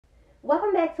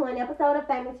Welcome back to an episode of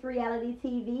Famous Reality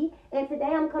TV, and today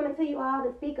I'm coming to you all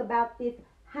to speak about this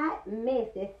hot mess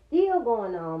that's still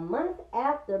going on months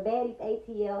after Baddies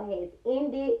ATL has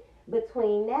ended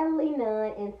between Natalie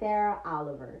Nunn and Sarah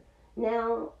Oliver.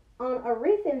 Now, on a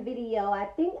recent video, I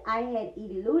think I had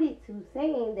alluded to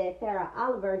saying that Sarah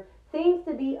Oliver seems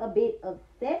to be a bit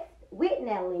obsessed with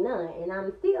Natalie Nunn, and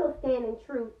I'm still standing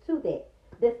true to that,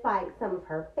 despite some of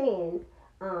her fans'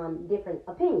 different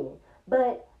opinions.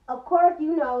 But of course,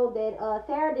 you know that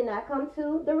Sarah did not come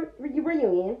to the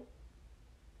reunion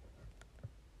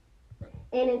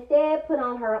and instead put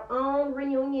on her own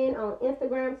reunion on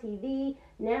Instagram TV.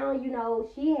 Now, you know,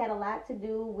 she had a lot to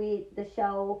do with the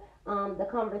show, the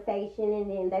conversation, and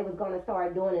then they was going to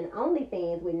start doing an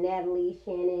OnlyFans with Natalie,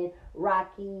 Shannon,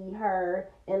 Rocky, her,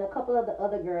 and a couple of the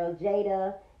other girls,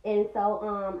 Jada. And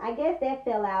so I guess that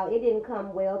fell out. It didn't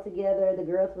come well together. The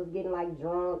girls was getting like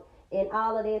drunk and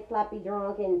all of that, sloppy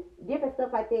drunk and different stuff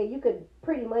like that. You could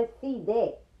pretty much see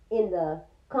that in the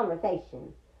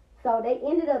conversation. So they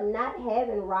ended up not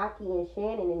having Rocky and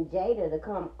Shannon and Jada to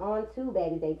come on to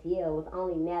Baddies ATL. It was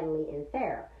only Natalie and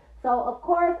Sarah. So, of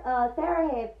course, Sarah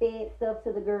had fed stuff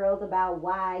to the girls about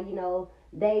why, you know,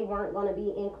 they weren't going to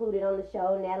be included on the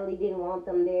show. Natalie didn't want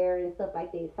them there and stuff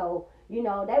like that. So, you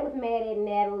know, they was mad at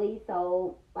Natalie.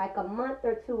 So, like a month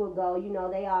or two ago, you know,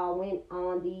 they all went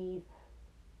on these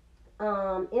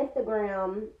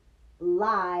Instagram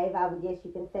live, I would guess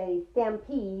you can say,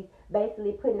 stampedes,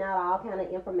 basically putting out all kind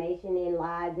of information in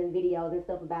lives and videos and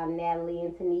stuff about Natalie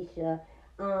and Tanisha.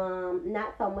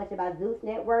 Not so much about Zeus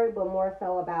Network, but more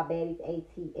so about Baddies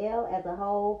ATL as a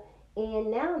whole.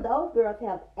 And now those girls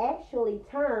have actually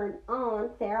turned on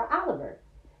Sarah Oliver.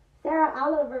 Sarah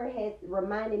Oliver has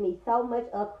reminded me so much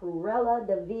of Cruella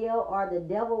de Vil or the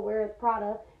Devil Wears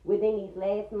Prada within these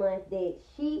last months that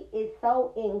she is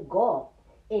so engulfed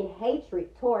in hatred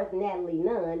towards Natalie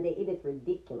Nunn that it is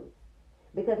ridiculous.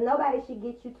 Because nobody should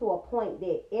get you to a point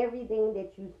that everything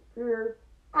that you spew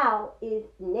out is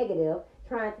negative,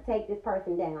 trying to take this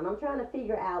person down. I'm trying to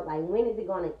figure out, like, when is it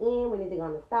going to end? When is it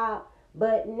going to stop?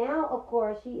 But now, of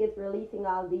course, she is releasing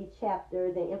all these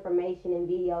chapters and information and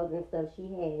videos and stuff she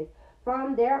has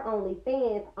from their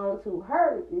OnlyFans onto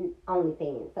her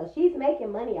OnlyFans. So she's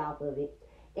making money off of it.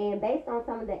 And based on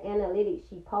some of the analytics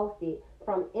she posted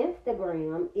from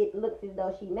Instagram, it looks as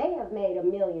though she may have made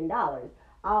 $1 million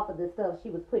off of the stuff she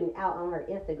was putting out on her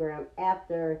Instagram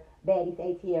after Baddies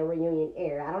ATL reunion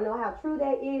aired. I don't know how true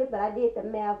that is, but I did the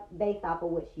math based off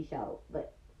of what she showed.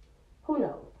 But who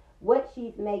knows what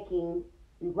she's making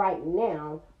right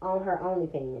now on her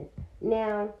OnlyFans.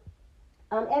 Now,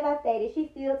 as I stated, she's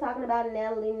still talking about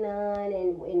Natalie Nunn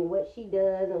and what she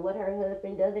does and what her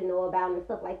husband doesn't know about and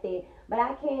stuff like that. But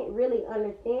I can't really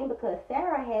understand because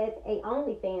Sarah has a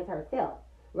OnlyFans herself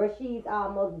where she's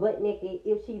almost butt naked.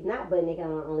 If she's not butt naked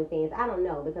on her OnlyFans, I don't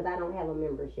know because I don't have a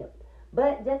membership.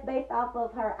 But just based off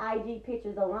of her IG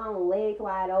pictures alone, legs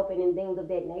wide open and things of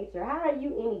that nature, how are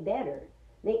you any better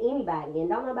than anybody? And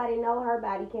don't nobody know her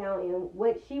body count and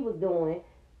what she was doing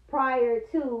prior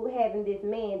to having this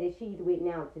man that she's with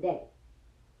now today.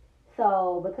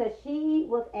 So, because she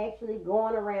was actually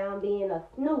going around being a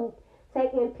snoop,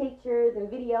 taking pictures and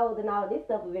videos and all of this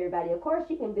stuff of everybody, of course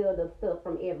she can build up stuff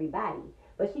from everybody.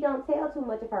 But she don't tell too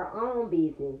much of her own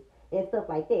business and stuff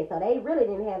like that. So they really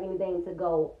didn't have anything to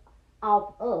go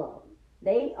off of.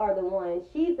 They are the ones,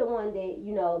 she's the one that,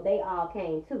 you know, they all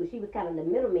came to. She was kind of the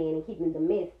middleman and keeping the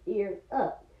mess ears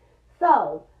up.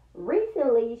 So,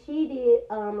 recently, she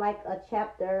did like a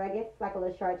chapter, I guess it's like a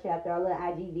little short chapter, a little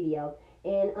IG video,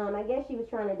 and I guess she was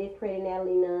trying to discredit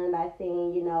Natalie Nunn by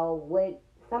saying, you know, what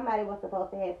somebody was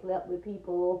supposed to have slept with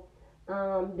people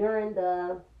during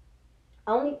the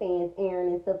OnlyFans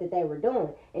airing and stuff that they were doing.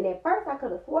 And at first, I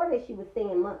could have swore that she was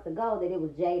saying months ago that it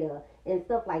was Jada and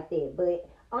stuff like that. But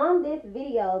on this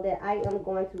video that I am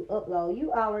going to upload,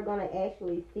 you all are going to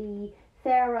actually see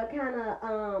Sarah kind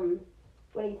of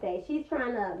what do you say? She's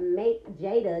trying to make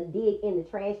Jada dig in the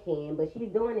trash can, but she's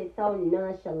doing it so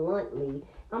nonchalantly.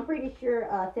 I'm pretty sure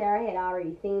Sarah had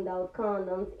already seen those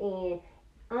condoms, and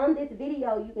on this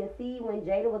video, you can see when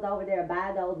Jada was over there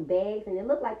by those bags, and it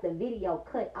looked like the video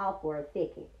cut off for a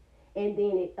second, and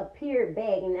then it appeared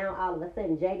back, and now all of a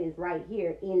sudden Jada is right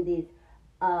here in this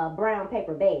brown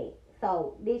paper bag.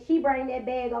 So, did she bring that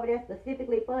bag over there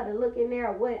specifically for her to look in there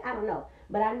or what? I don't know.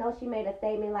 But I know she made a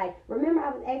statement like, remember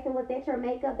I was asking, was that your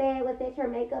makeup bag? Was that your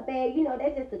makeup bag? You know,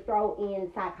 that's just to throw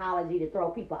in psychology to throw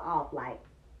people off. Like,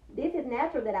 this is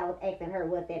natural that I was asking her,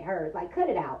 was that hers? Like, cut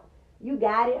it out. You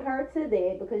guided her to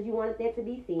that because you wanted that to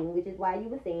be seen, which is why you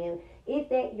were saying, is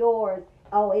that yours?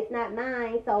 Oh, it's not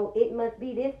mine, so it must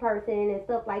be this person and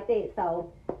stuff like that.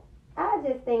 So, I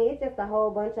just think it's just a whole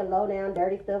bunch of low down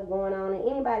dirty stuff going on, and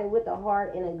anybody with a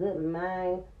heart and a good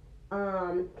mind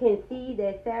can see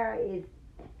that Sarah is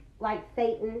like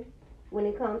Satan when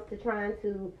it comes to trying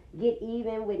to get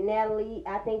even with Natalie.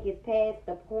 I think it's past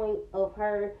the point of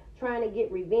her trying to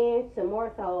get revenge to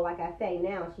more so, like I say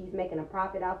now, she's making a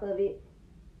profit off of it.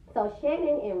 So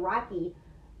Shannon and Rocky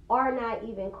are not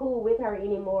even cool with her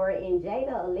anymore, and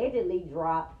Jada allegedly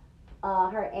dropped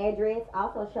her address,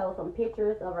 also showed some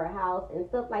pictures of her house and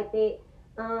stuff like that.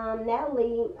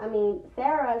 Natalie, I mean,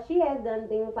 Sarah, she has done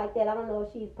things like that. I don't know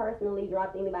if she's personally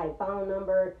dropped anybody's phone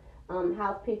number,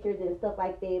 house pictures and stuff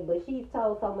like that, but she's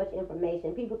told so much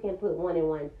information. People can put one and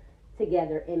one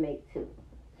together and make two.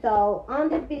 So on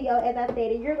this video, as I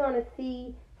stated, you're going to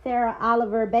see Sarah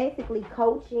Oliver basically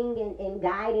coaching and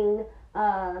guiding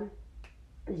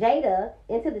Jada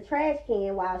into the trash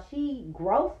can while she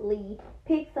grossly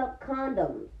picks up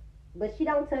condoms. But she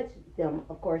don't touch them,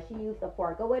 of course. She used a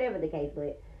fork or whatever the case.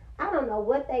 But I don't know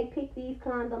what they pick these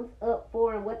condoms up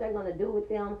for and what they're going to do with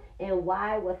them. And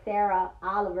why was Sarah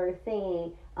Oliver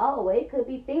saying, oh, it could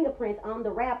be fingerprints on the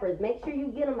wrappers. Make sure you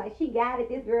get them. Like, she guided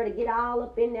this girl to get all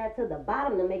up in there to the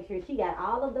bottom to make sure she got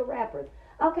all of the wrappers.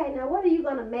 Okay, now what are you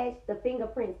going to match the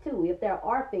fingerprints to if there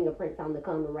are fingerprints on the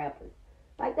condom wrappers?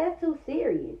 Like, that's too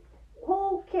serious.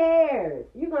 Who cares?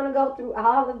 You're going to go through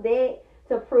all of that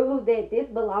to prove that this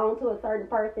belongs to a certain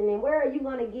person. And where are you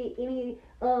going to get any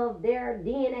of their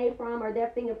DNA from or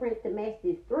their fingerprints to match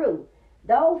this through?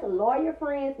 Those lawyer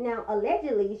friends, now,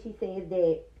 allegedly, she says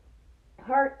that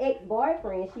her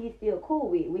ex-boyfriend she's still cool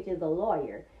with, which is a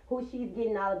lawyer, who she's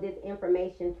getting all of this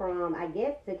information from, I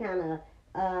guess, to kind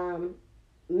of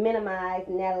minimize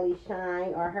Natalie's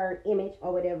shine or her image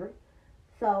or whatever.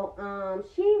 So,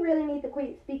 she really needs to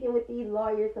quit speaking with these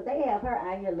lawyers, so they have her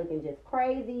out here looking just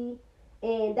crazy.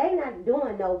 And they not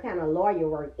doing no kind of lawyer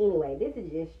work anyway. This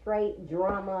is just straight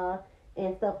drama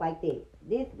and stuff like that.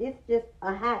 This just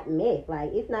a hot mess. Like,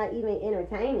 it's not even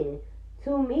entertaining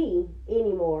to me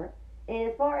anymore. And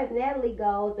as far as Natalie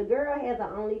goes, the girl has an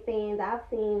OnlyFans. I've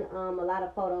seen a lot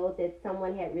of photos that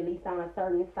someone had released on a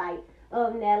certain site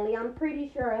of Natalie. I'm pretty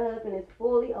sure her husband is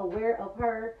fully aware of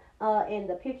her and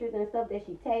the pictures and stuff that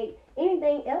she takes.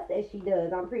 Anything else that she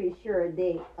does, I'm pretty sure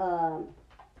that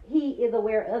he is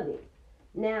aware of it.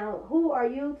 Now, who are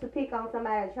you to pick on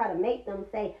somebody to try to make them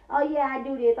say, oh, yeah, I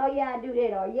do this, oh, yeah, I do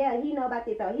that, or, yeah, he know about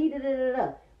this, or he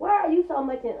da-da-da-da. Why are you so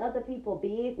much in other people's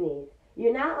business?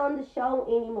 You're not on the show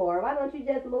anymore. Why don't you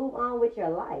just move on with your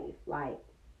life? Like,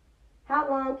 how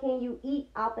long can you eat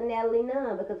off of Natalie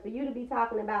Nunn? Because for you to be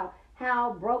talking about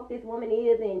how broke this woman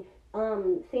is and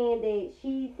saying that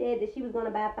she said that she was going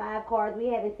to buy 5 cars, we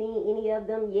haven't seen any of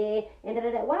them yet, and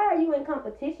da-da-da. Why are you in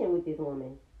competition with this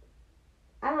woman?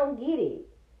 I don't get it.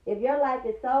 If your life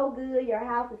is so good, your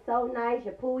house is so nice,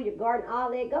 your pool, your garden, all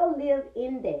that, go live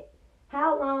in that.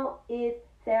 How long is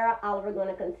Sarah Oliver going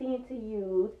to continue to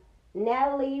use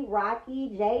Natalie,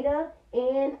 Rocky, Jada,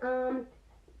 and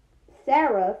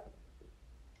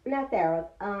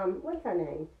what's her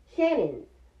name? Shannon's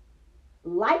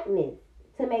likeness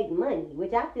to make money,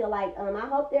 which I feel like, I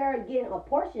hope they're getting a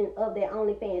portion of their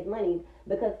OnlyFans money,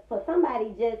 because for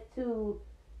somebody just to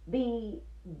be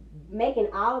making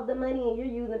all of the money and you're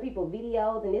using people's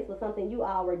videos and this was something you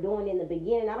all were doing in the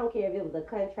beginning, I don't care if it was a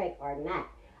contract or not.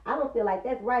 I don't feel like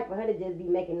that's right for her to just be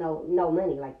making no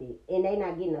money like this and they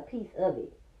not getting a piece of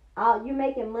it. You're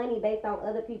making money based on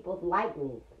other people's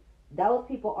likeness. Those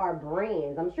people are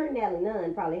brands. I'm sure Natalie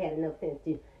Nunn probably had enough sense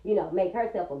to, make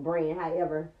herself a brand,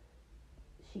 however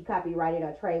she copyrighted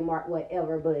or trademarked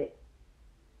whatever, but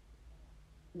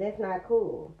that's not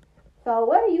cool. So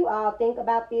what do you all think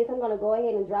about this? I'm going to go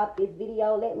ahead and drop this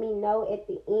video. Let me know at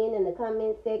the end in the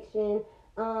comment section.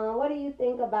 What do you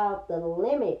think about the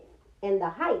limits and the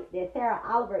heights that Sarah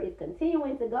Oliver is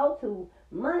continuing to go to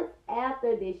months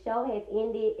after this show has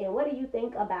ended? And what do you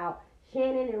think about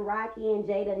Shannon and Rocky and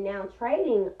Jada now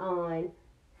trading on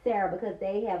Sarah because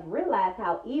they have realized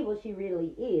how evil she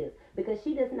really is, because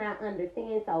she does not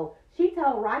understand. So she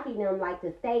told Rocky them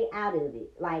to stay out of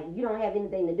it, like you don't have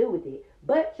anything to do with it,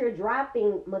 but you're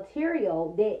dropping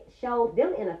material that shows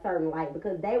them in a certain light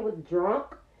because they was drunk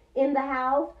in the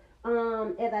house.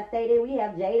 As I stated, we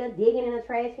have Jada digging in a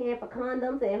trash can for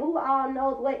condoms, and who all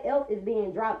knows what else is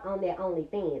being dropped on their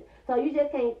OnlyFans. So you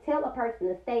just can't tell a person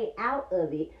to stay out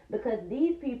of it, because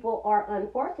these people are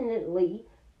unfortunately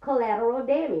collateral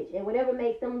damage, and whatever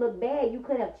makes them look bad, you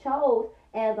could have chose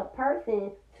as a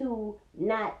person to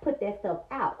not put that stuff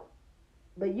out.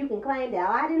 But you can claim that,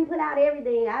 I didn't put out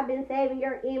everything, I've been saving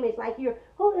your image. Like,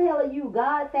 who the hell are you,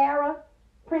 God Sarah?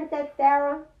 Princess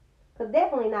Sarah? Because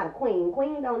definitely not a queen.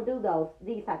 Queen don't do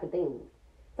these type of things.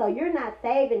 So you're not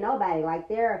saving nobody. Like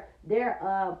their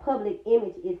public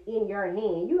image is in your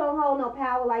hand. You don't hold no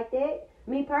power like that.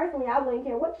 Me personally, I wouldn't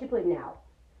care what you're putting out.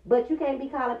 But you can't be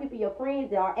calling people your friends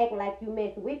that are acting like you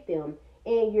mess with them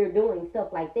and you're doing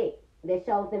stuff like that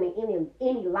shows them in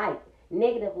any light,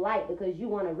 negative light, because you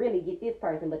want to really get this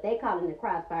person, but they calling the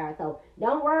crossfire. So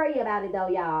don't worry about it though,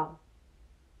 y'all.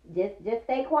 Just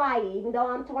stay quiet. Even though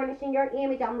I'm tarnishing your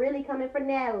image, I'm really coming for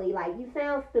Natalie. Like, you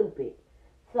sound stupid.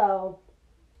 So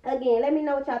again, let me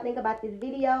know what y'all think about this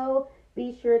video.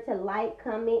 Be sure to like,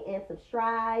 comment, and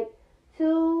subscribe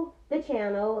to the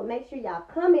channel. Make sure y'all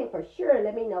comment for sure.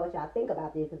 Let me know what y'all think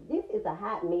about this, because this is a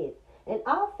hot mess. And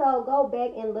also, go back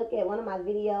and look at one of my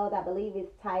videos. I believe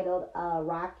it's titled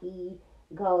Rocky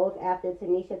Goes After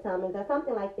Tanisha Cummins or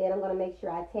something like that. I'm going to make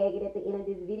sure I tag it at the end of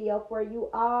this video for you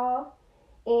all.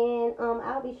 And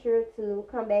I'll be sure to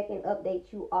come back and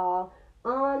update you all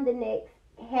on the next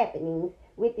happenings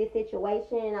with this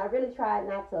situation. I really tried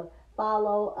not to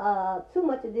follow too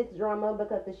much of this drama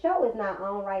because the show is not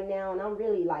on right now, and I'm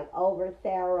really like over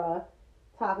Sarah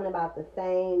talking about the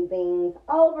same things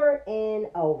over and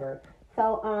over.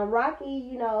 So Rocky,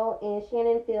 you know, and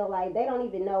Shannon feel like they don't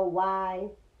even know why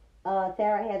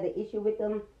Sarah has an issue with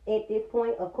them at this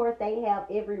point. Of course, they have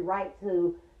every right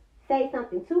to say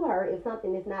something to her if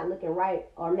something is not looking right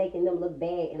or making them look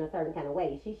bad in a certain kind of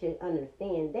way. She should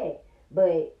understand that.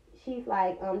 But she's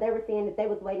like, they were saying that they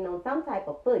was waiting on some type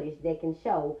of footage that can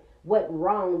show what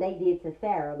wrong they did to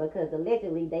Sarah, because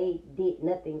allegedly they did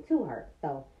nothing to her.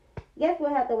 So guess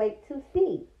we'll have to wait to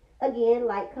see. Again,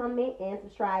 like, comment, and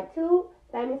subscribe to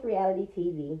Famous Reality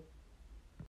TV.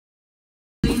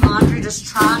 Laundry, just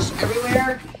trash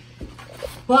everywhere.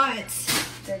 But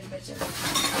dirty bitches.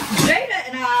 Jada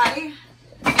and I,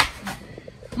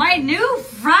 my new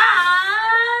friend,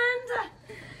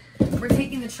 we're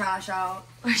taking the trash out.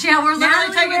 Yeah, we're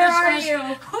literally taking the trash. We're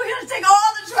gonna take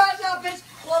all the trash out, bitch.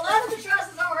 Well, a lot of the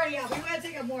trash is already out. We're gonna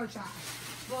take out more trash.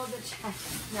 Well, the trash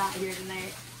is not here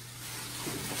tonight.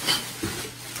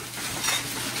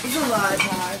 It's a lot of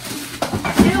trash.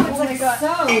 Ew, it's like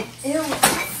soap. Ew.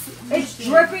 It's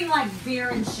dripping like beer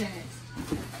and shit.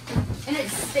 And it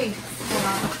stinks.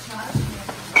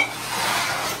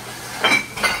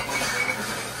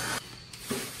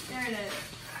 There it is.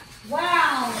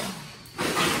 Wow.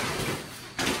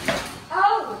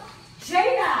 Oh,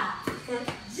 Jada.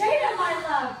 Jada, my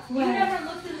love. You never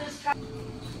looked in this trash.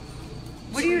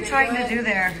 What are you trying to do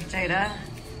there, Jada?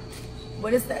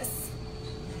 What is this?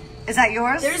 Is that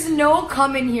yours? There's no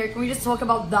cum in here. Can we just talk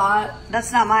about that?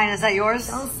 That's not mine. Is that yours?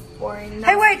 Sounds boring.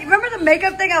 Hey, wait. Remember the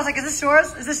makeup thing? I was like, is this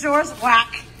yours? Is this yours?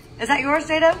 Whack. Is that yours,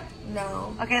 Jada?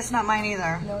 No. Okay, it's not mine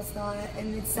either. No, it's not.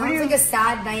 And it sounds like a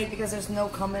sad night because there's no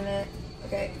cum in it.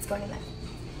 Okay, it's going in there.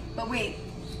 But wait.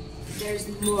 There's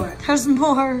more. There's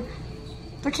more.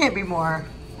 There can't be more.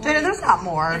 Jada, there's not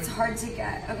more. It's hard to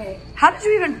get. Okay. How did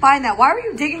you even find that? Why were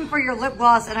you digging for your lip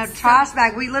gloss in a trash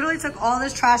bag? We literally took all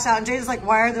this trash out, and Jada's like,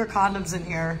 why are there condoms in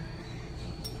here?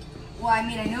 Well, I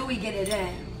mean, I know we get it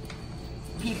in.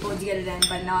 People get it in,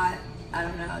 but not, I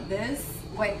don't know. This,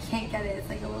 wait, can't get it. It's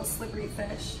like a little slippery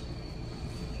fish.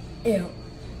 Ew.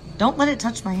 Don't let it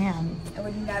touch my hand. I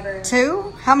would never.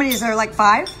 2? How many is there? Like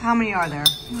 5? How many are there?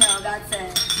 No, that's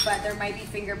it. But there might be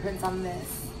fingerprints on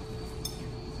this.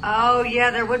 Oh,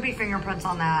 yeah, there would be fingerprints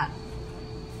on that.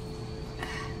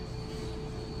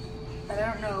 But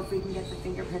I don't know if we can get the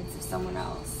fingerprints of someone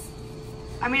else.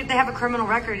 I mean, if they have a criminal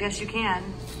record, yes, you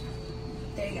can.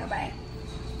 There you go, bye.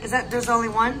 Is that, there's only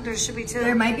one? There should be 2.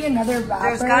 There might be another rapper.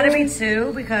 There's got to be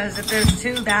 2, because if there's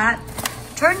 2, that...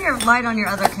 Turn your light on your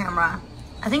other camera.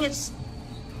 I think it's...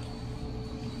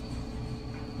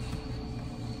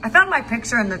 I found my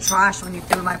picture in the trash when you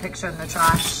threw my picture in the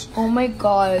trash. Oh my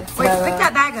god. Wait, pick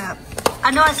that bag up. I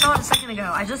know, I saw it a second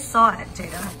ago. I just saw it,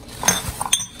 Jada.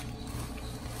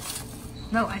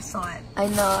 No, I saw it. I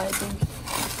know, I think.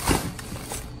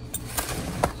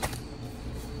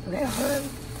 Okay, hold on.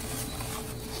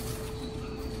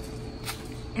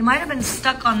 It might have been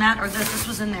stuck on that or this. This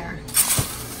was in there.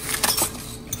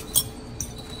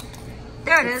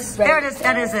 There it is. Right there it is.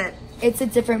 That is it. It's a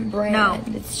different brand. No.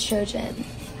 It's Trojan.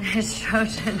 It's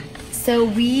Trojan. So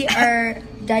we are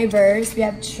diverse. We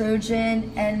have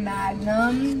Trojan and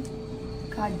Magnum.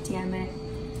 God damn it.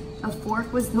 A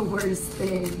fork was the worst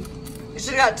thing. You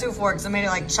should have got 2 forks and made it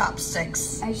like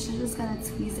chopsticks. I should have just got a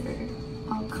tweezer.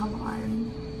 Oh, come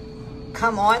on.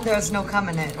 Come on? There's no cum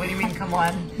in it. What do you mean, come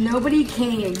on? Nobody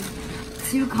came.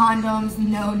 2 condoms,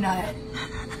 no nut.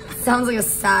 Sounds like a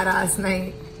sad ass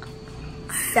night.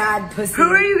 Sad pussy. Who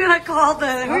are you gonna call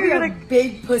then? Who are you gonna...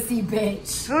 big pussy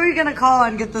bitch. Who are you gonna call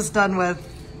and get this done with?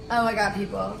 Oh my god,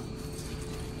 people.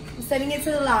 I'm sending it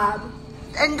to the lab.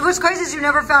 And what's crazy is you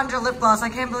never found your lip gloss. I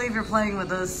can't believe you're playing with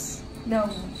this. No,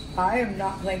 I am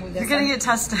not playing with this. You're getting it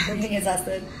tested. We're getting it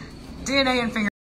tested. DNA and fingerprints.